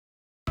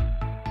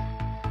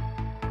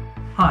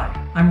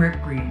Hi, I'm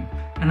Rick Green,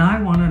 and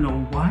I want to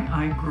know why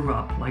I grew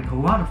up like a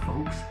lot of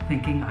folks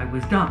thinking I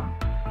was dumb.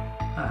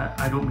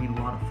 I don't mean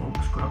a lot of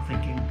folks grew up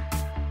thinking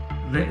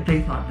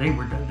they thought they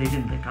were dumb. They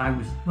didn't think I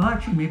was, well,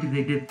 actually, maybe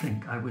they did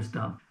think I was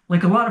dumb.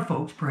 Like a lot of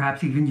folks,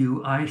 perhaps even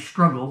you, I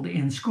struggled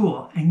in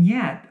school, and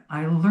yet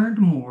I learned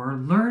more,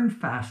 learned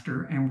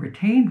faster, and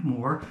retained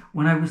more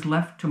when I was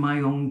left to my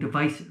own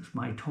devices,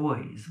 my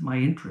toys, my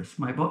interests,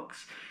 my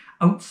books,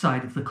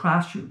 outside of the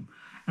classroom.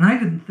 And I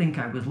didn't think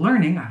I was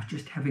learning, I was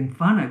just having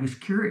fun, I was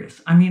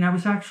curious. I mean, I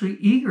was actually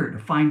eager to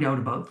find out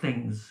about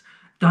things,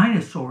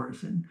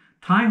 dinosaurs and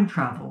time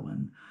travel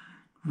and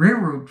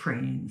railroad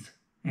trains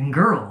and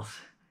girls.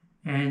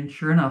 And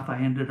sure enough, I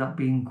ended up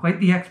being quite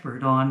the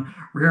expert on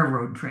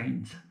railroad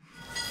trains.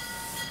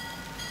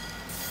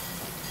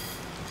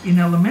 In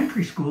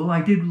elementary school,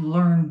 I did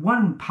learn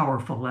one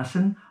powerful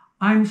lesson.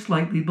 I'm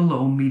slightly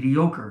below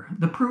mediocre.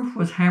 The proof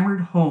was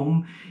hammered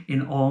home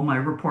in all my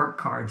report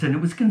cards, and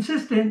it was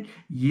consistent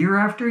year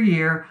after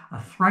year,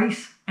 a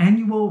thrice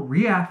annual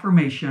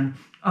reaffirmation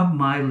of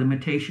my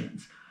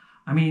limitations.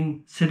 I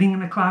mean, sitting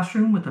in a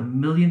classroom with a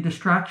million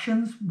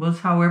distractions was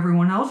how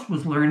everyone else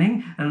was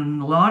learning,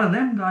 and a lot of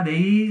them got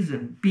A's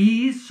and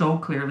B's, so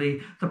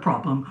clearly the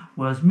problem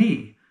was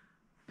me.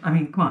 I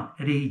mean, come on,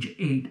 at age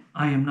 8,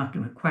 I am not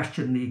going to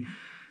question the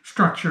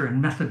structure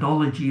and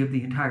methodology of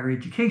the entire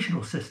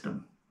educational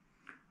system.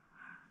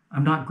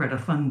 I'm not Greta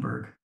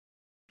Thunberg.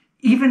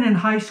 Even in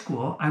high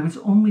school, I was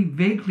only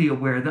vaguely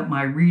aware that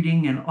my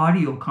reading and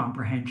audio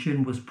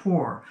comprehension was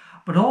poor,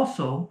 but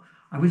also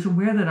I was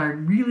aware that I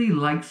really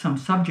liked some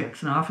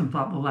subjects, and I often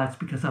thought, well, that's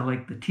because I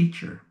like the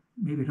teacher.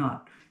 Maybe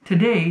not.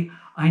 Today,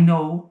 I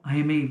know I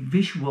am a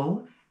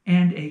visual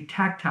and a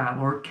tactile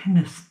or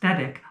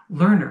kinesthetic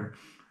learner.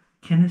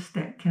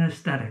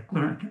 Kinesthetic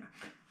learner,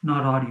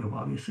 not audio,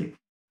 obviously,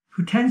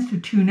 who tends to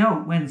tune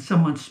out when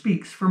someone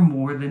speaks for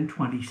more than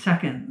 20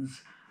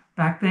 seconds.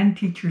 Back then,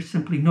 teachers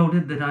simply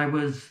noted that I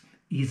was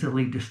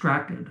easily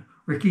distracted.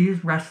 Ricky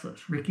is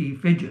restless. Ricky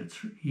fidgets.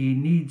 He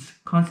needs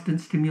constant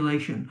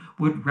stimulation.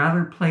 Would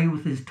rather play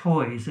with his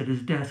toys at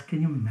his desk.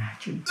 Can you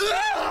imagine?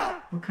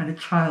 What kind of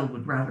child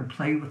would rather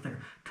play with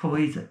their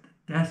toys at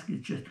the desk?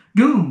 It's just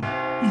doomed.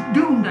 He's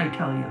doomed, I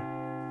tell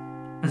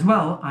you. As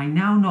well, I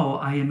now know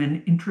I am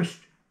an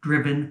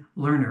interest-driven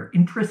learner.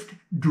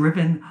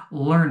 Interest-driven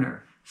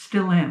learner.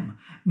 Still am,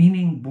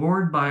 meaning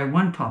bored by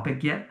one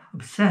topic yet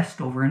obsessed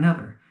over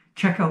another.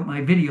 Check out my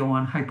video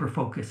on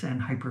hyperfocus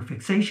and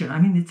hyperfixation. I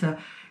mean,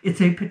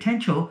 it's a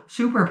potential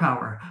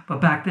superpower,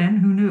 but back then,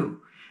 who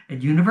knew?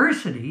 At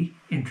university,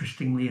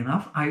 interestingly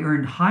enough, I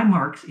earned high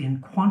marks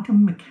in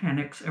quantum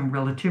mechanics and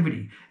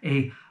relativity,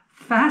 a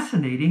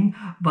fascinating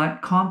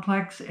but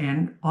complex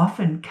and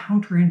often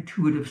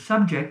counterintuitive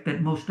subject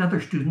that most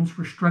other students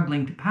were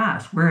struggling to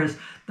pass, whereas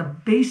the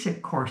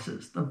basic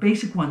courses, the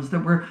basic ones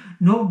that were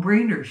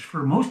no-brainers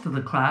for most of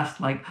the class,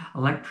 like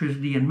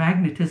electricity and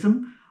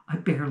magnetism, I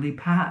barely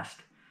passed.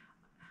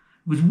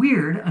 It was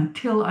weird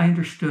until I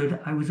understood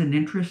I was an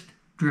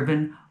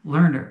interest-driven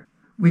learner,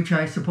 which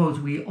I suppose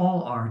we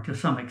all are to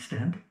some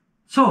extent.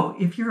 So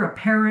if you're a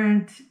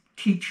parent,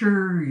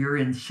 teacher, you're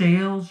in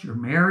sales, you're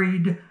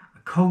married,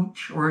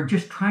 coach, or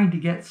just trying to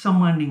get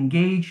someone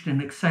engaged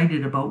and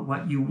excited about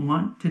what you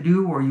want to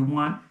do, or you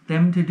want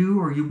them to do,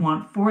 or you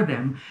want for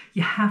them,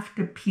 you have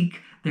to pique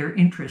their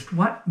interest.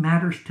 What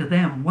matters to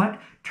them? What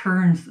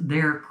turns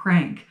their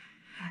crank?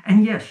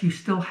 And yes, you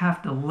still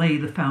have to lay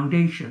the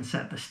foundation,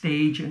 set the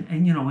stage,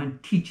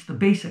 and teach the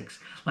basics,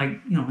 like,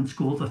 in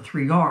school, the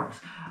 3 R's.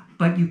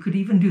 But you could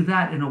even do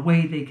that in a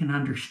way they can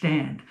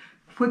understand.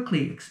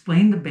 Quickly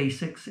explain the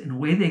basics in a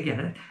way they get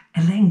it,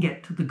 and then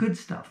get to the good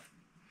stuff.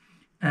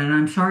 And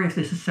I'm sorry if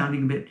this is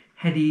sounding a bit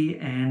heady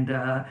and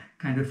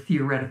kind of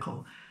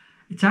theoretical.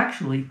 It's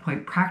actually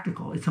quite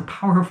practical. It's a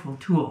powerful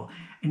tool.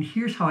 And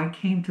here's how I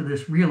came to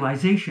this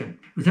realization.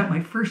 It was at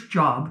my first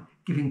job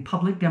giving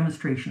public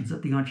demonstrations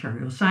at the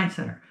Ontario Science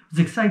Centre. It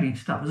was exciting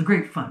stuff. It was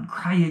great fun.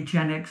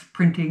 Cryogenics,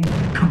 printing,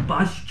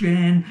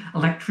 combustion,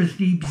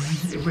 electricity,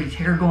 everybody's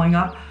hair going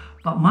up.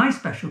 But my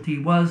specialty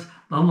was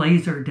the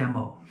laser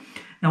demo.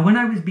 Now, when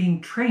I was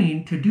being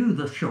trained to do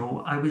the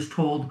show, I was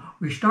told,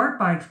 we start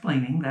by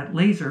explaining that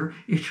laser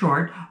is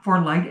short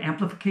for light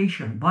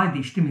amplification by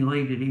the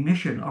stimulated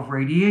emission of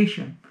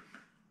radiation.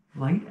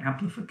 Light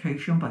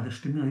amplification by the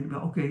stimulated,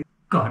 okay,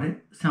 got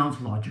it,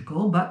 sounds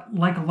logical, but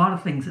like a lot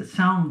of things that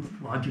sound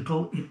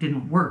logical, it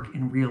didn't work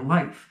in real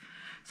life.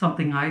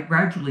 Something I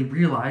gradually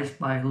realized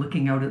by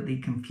looking out at the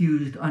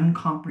confused,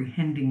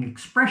 uncomprehending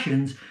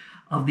expressions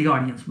of the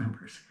audience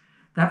members.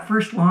 That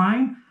first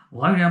line,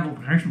 light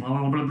amplification, blah,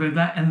 blah, blah, blah,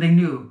 blah, and they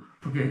knew,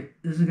 okay,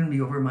 this is going to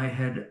be over my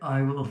head.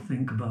 I will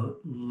think about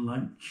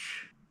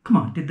lunch. Come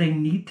on, did they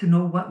need to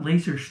know what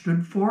laser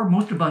stood for?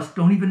 Most of us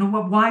don't even know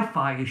what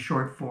Wi-Fi is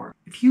short for.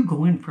 If you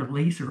go in for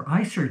laser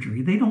eye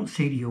surgery, they don't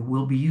say to you,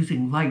 we'll be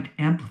using light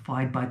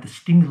amplified by the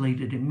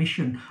stimulated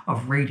emission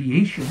of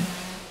radiation.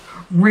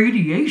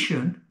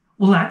 Radiation?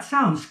 Well, that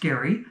sounds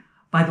scary.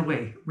 By the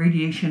way,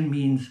 radiation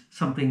means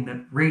something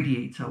that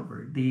radiates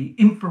outward. The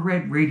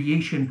infrared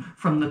radiation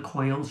from the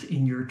coils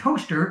in your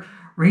toaster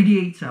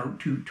radiates out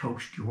to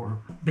toast your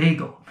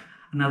bagel.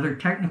 Another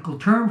technical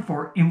term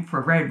for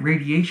infrared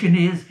radiation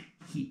is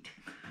heat.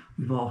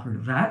 We've all heard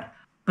of that.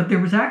 But there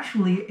was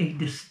actually a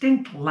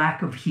distinct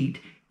lack of heat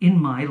in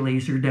my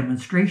laser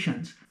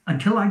demonstrations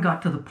until I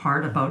got to the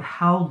part about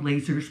how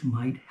lasers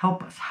might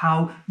help us,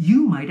 how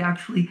you might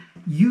actually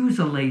use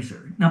a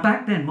laser. Now,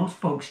 back then, most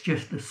folks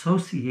just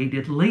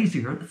associated so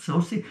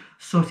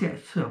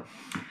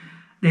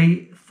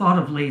they thought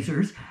of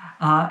lasers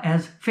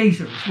as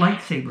phasers,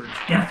 lightsabers,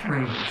 death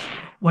rays.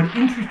 What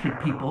interested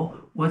people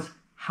was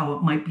how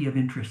it might be of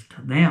interest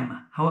to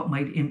them, how it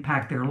might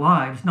impact their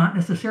lives, not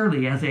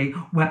necessarily as a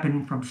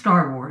weapon from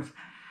Star Wars.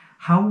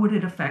 How would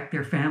it affect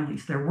their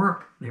families, their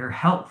work, their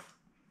health?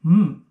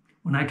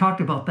 When I talked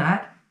about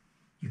that,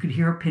 you could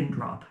hear a pin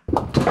drop.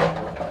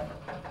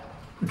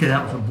 Okay,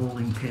 that was a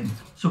bowling pin.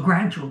 So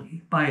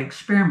gradually, by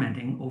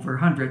experimenting over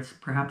hundreds,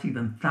 perhaps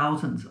even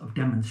thousands of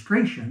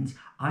demonstrations,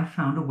 I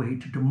found a way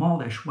to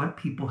demolish what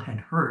people had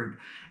heard,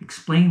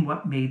 explain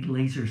what made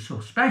lasers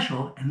so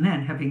special, and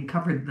then, having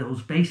covered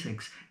those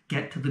basics,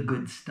 get to the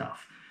good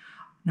stuff.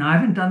 Now, I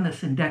haven't done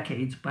this in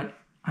decades, but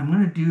I'm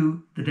going to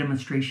do the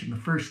demonstration, the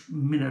first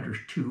minute or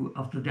two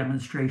of the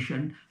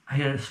demonstration. I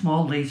had a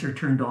small laser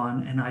turned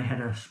on, and I had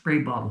a spray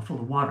bottle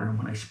full of water, and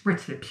when I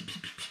spritzed it,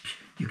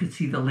 you could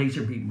see the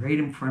laser beam right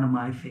in front of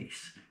my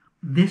face.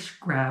 This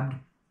grabbed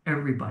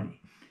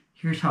everybody.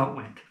 Here's how it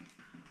went.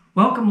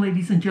 Welcome,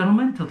 ladies and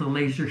gentlemen, to the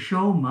Laser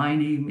Show. My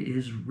name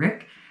is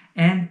Rick,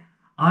 and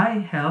I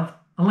have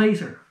a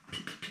laser.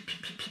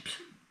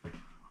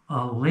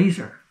 A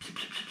laser.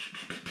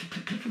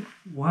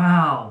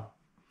 Wow.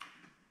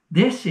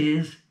 This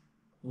is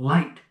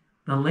light.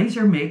 The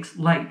laser makes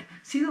light.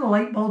 See the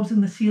light bulbs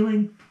in the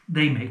ceiling?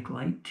 They make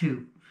light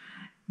too.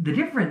 The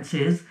difference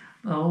is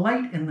the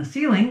light in the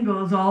ceiling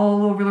goes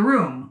all over the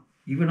room,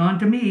 even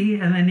onto me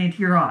and then into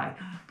your eye.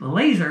 The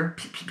laser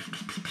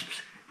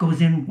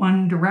goes in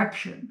one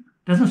direction,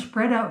 doesn't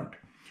spread out.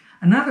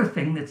 Another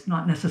thing that's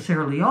not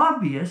necessarily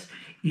obvious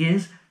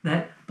is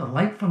that the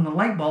light from the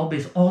light bulb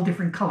is all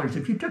different colors.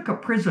 If you took a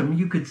prism,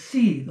 you could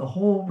see the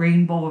whole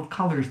rainbow of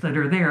colors that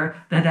are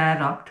there that add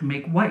up to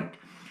make white.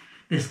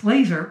 This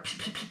laser,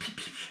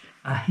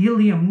 a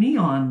helium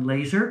neon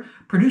laser,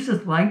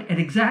 produces light at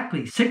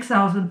exactly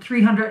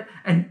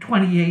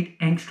 6,328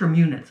 angstrom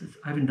units.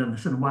 I haven't done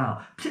this in a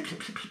while.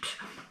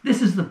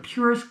 This is the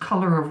purest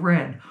color of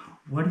red.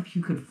 What if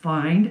you could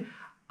find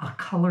a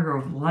color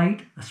of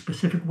light, a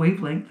specific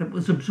wavelength that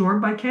was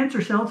absorbed by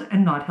cancer cells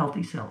and not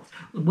healthy cells?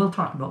 We'll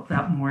talk about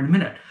that more in a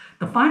minute.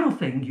 The final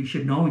thing you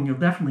should know, and you'll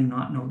definitely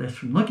not know this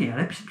from looking at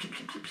it,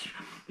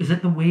 is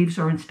that the waves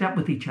are in step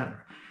with each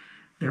other.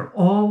 They're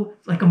all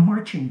like a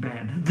marching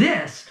band.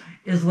 This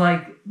is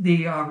like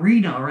the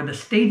arena or the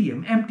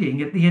stadium emptying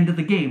at the end of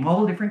the game.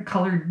 All different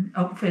colored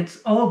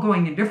outfits, all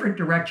going in different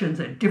directions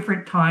at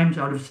different times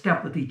out of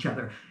step with each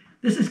other.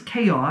 This is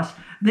chaos.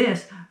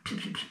 This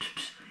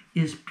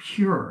is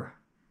pure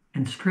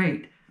and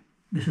straight.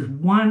 This is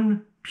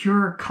one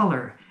pure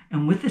color.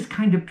 And with this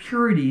kind of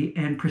purity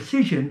and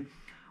precision,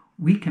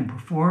 we can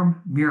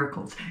perform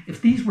miracles. If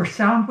these were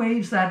sound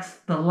waves, that's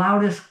the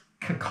loudest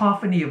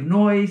cacophony of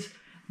noise.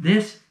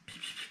 This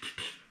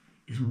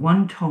is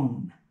one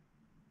tone.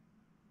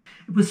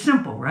 It was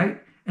simple,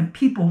 right? And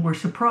people were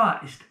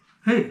surprised.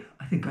 Hey,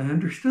 I think I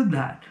understood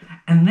that.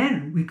 And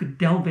then we could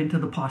delve into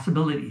the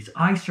possibilities.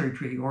 Eye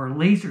surgery or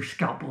laser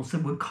scalpels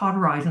that would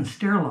cauterize and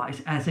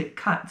sterilize as it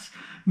cuts.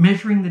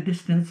 Measuring the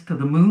distance to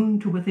the moon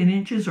to within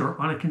inches or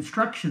on a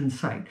construction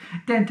site.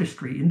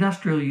 Dentistry,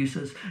 industrial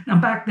uses.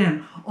 Now back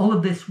then, all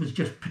of this was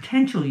just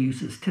potential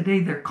uses. Today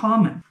they're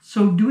common.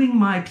 So doing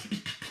my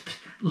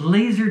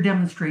laser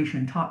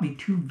demonstration taught me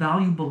two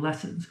valuable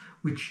lessons,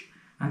 which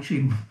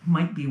actually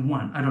might be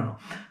one. I don't know.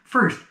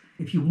 First,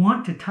 if you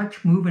want to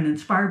touch, move, and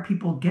inspire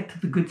people, get to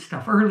the good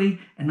stuff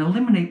early and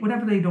eliminate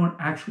whatever they don't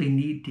actually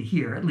need to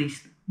hear, at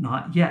least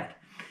not yet.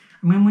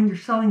 I mean, when you're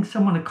selling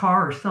someone a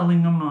car or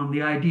selling them on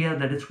the idea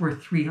that it's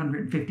worth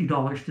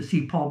 $350 to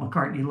see Paul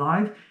McCartney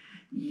live,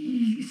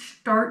 you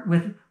start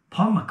with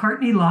Paul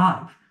McCartney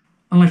live.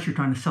 Unless you're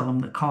trying to sell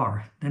them the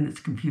car, then it's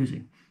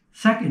confusing.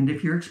 Second,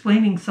 if you're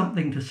explaining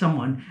something to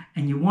someone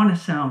and you want to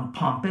sound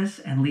pompous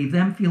and leave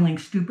them feeling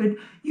stupid,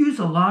 use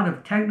a lot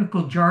of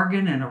technical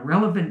jargon and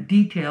irrelevant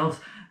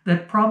details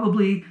that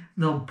probably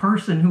the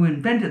person who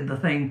invented the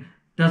thing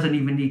doesn't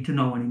even need to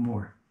know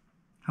anymore.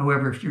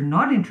 However, if you're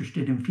not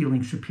interested in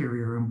feeling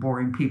superior and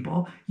boring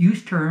people,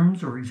 use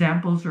terms or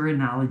examples or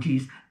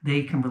analogies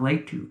they can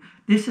relate to.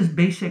 This is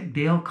basic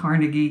Dale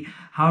Carnegie,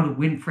 how to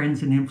win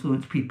friends and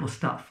influence people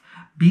stuff.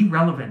 Be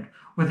relevant.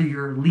 Whether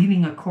you're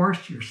leading a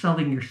course, you're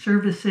selling your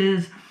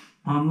services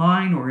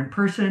online or in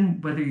person,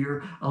 whether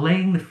you're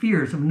allaying the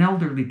fears of an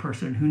elderly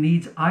person who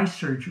needs eye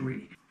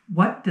surgery.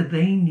 What do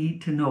they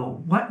need to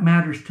know? What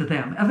matters to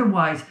them?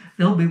 Otherwise,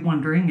 they'll be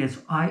wondering,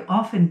 as I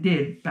often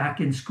did back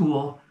in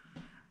school,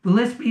 will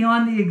this be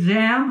on the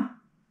exam?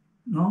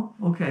 No?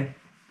 Okay.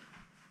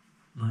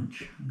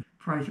 Lunch.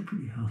 Fries are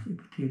pretty healthy.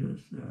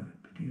 Potatoes are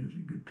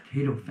good.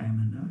 Potato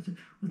famine.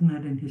 Wasn't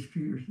that in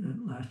history or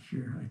that last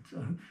year?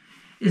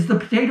 Is the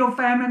potato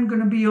famine going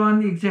to be on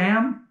the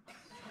exam?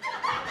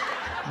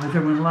 Was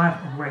everyone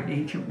laughing? Oh, right,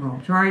 ancient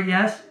Rome. Sorry,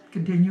 yes,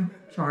 continue.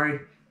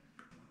 Sorry.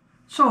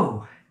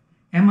 So,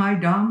 am I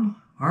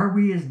dumb? Are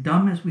we as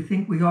dumb as we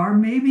think we are?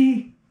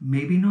 Maybe,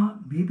 maybe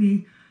not.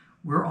 Maybe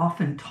we're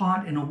often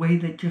taught in a way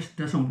that just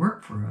doesn't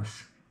work for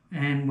us.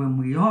 And when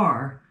we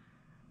are,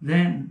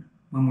 then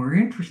when we're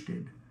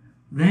interested,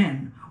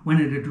 then when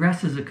it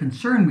addresses a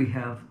concern we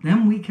have,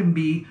 then we can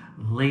be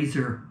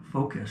laser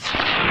focused.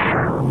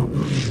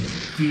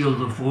 Feel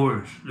the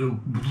force.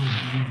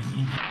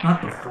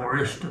 Not the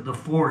forest, the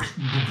force.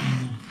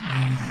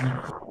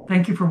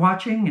 Thank you for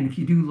watching, and if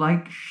you do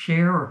like,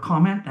 share, or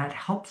comment, that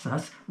helps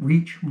us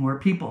reach more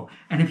people.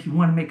 And if you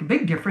want to make a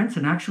big difference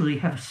and actually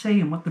have a say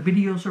in what the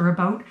videos are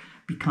about,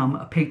 become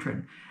a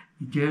patron.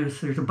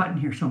 There's a button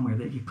here somewhere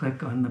that you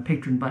click on the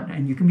patron button,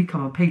 and you can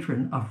become a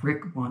patron of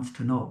Rick Wants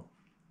to Know.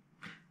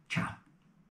 Ciao.